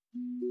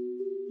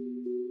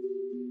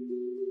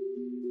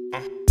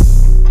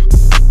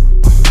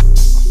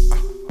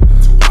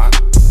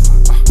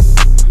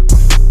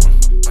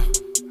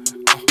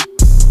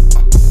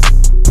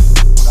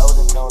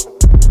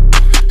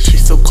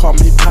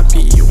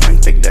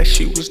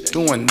was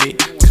doing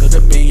it.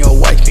 Could've been your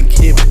wife and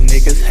kid, but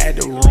niggas had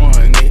to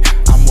run it.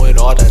 I'm with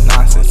all the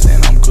nonsense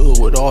and I'm good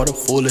with all the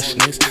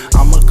foolishness.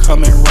 I'ma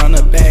come and run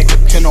a bag,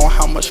 depend on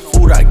how much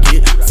food I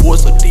get.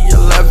 4s or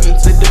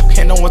D11s, it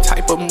depend on what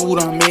type of mood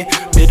I'm in.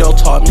 Biddo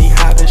taught me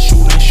how to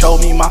shoot and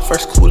showed me my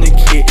first cooling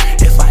kit.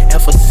 If I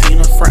ever seen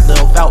a front,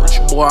 they'll vouch,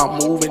 boy,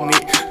 I'm moving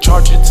it.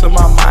 Charge it to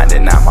my mind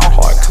and not my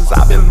heart, cause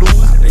I've been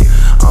losing it.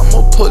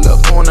 I'ma pull up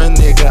on a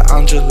nigga,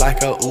 I'm just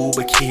like a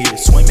Uber kid.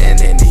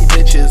 Swimming in these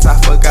bitches, I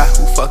forgot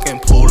who fucking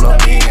pulled them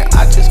in.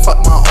 I just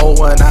fucked my old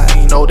one, I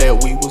ain't know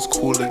that we was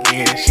cool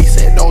again. She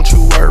said, don't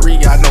you worry,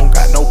 I don't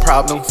got no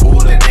problem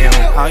fooling them.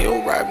 How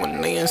you ride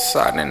when they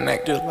inside and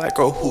act just like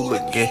a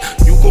hooligan?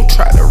 You gon'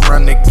 try to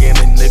run again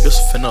and niggas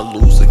finna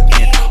lose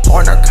again.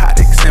 Hard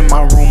narcotics in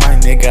my room, my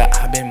nigga,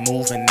 I been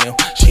moving them.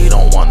 She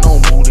don't want no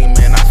moody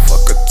man, I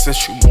fuck her till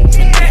she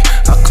moving in.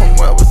 I come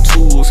out with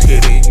tools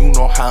hit it, you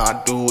know how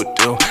I do it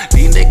though.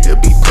 These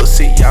niggas be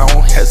pussy, I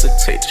don't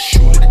hesitate to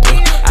shoot at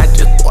them. I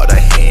just bought a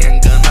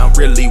handgun, I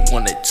really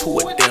wanted two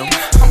of them.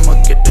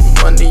 I'ma get the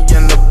money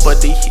and the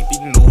buddy, he be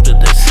new to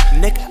this.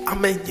 Nigga,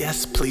 I'm a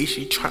yes please,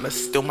 she tryna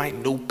steal my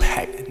new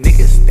pack.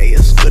 Niggas stay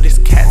as good as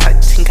cats, I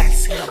think I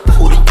seen a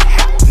booty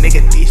hat.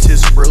 Nigga, these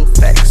is real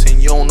facts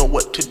and you don't know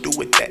what to do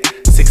with that.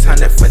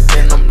 600 for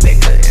denim,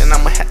 nigga, and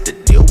I'ma have to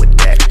deal with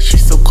that. She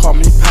still call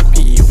me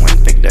Poppy, you ain't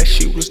think that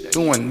she was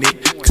doing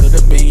it.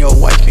 Could've been your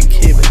wife and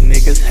kid, but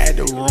niggas had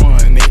to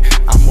run it.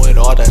 I'm with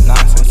all the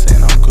nonsense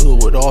and I'm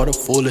good with all the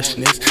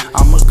foolishness.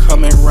 I'ma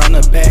come and run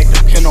a bag,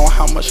 depend on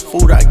how much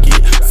food I get.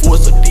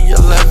 4s or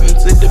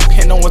D11s, it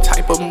depend on what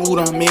type of mood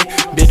I'm in.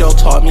 Biddo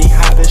taught me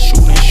how to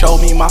shoot and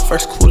showed me my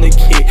first cooling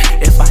kit.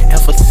 If I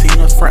ever seen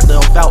a front,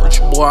 they'll vouch,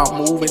 boy, I'm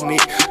moving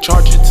it.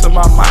 Charge it to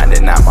my mind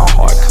and not my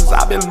heart, cause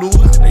I've been losing